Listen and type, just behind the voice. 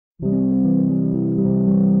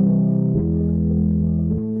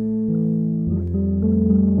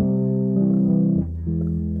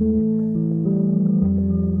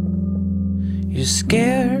You're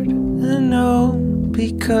scared, I know,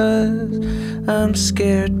 because I'm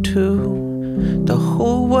scared too. The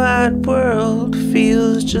whole wide world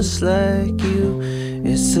feels just like you.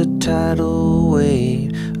 It's a tidal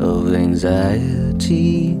wave of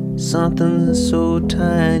anxiety, something so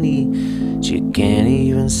tiny that you can't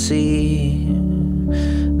even see.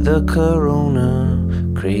 The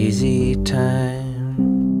corona crazy time.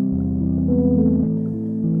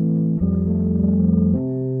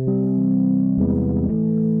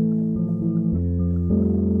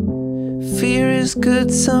 Fear is good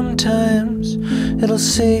sometimes, it'll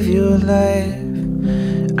save your life.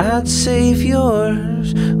 I'd save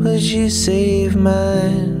yours, would you save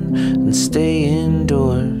mine? And stay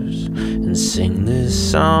indoors and sing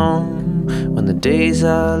this song when the days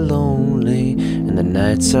are lonely and the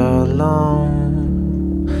nights are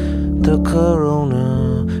long. The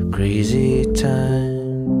corona crazy time.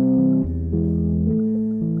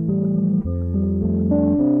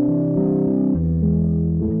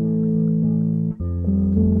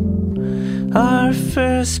 Our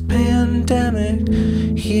first pandemic,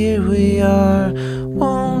 here we are,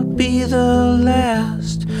 won't be the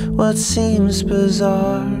last. What seems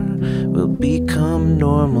bizarre will become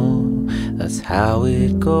normal, that's how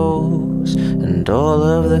it goes. And all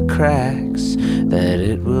of the cracks that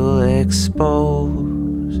it will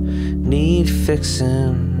expose need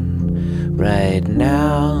fixing right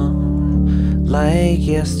now, like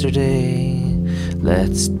yesterday.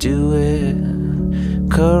 Let's do it,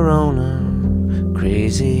 corona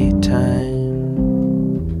crazy time,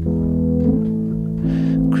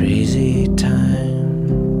 crazy time,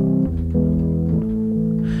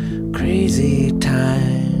 crazy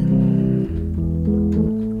time,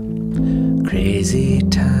 crazy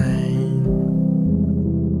time.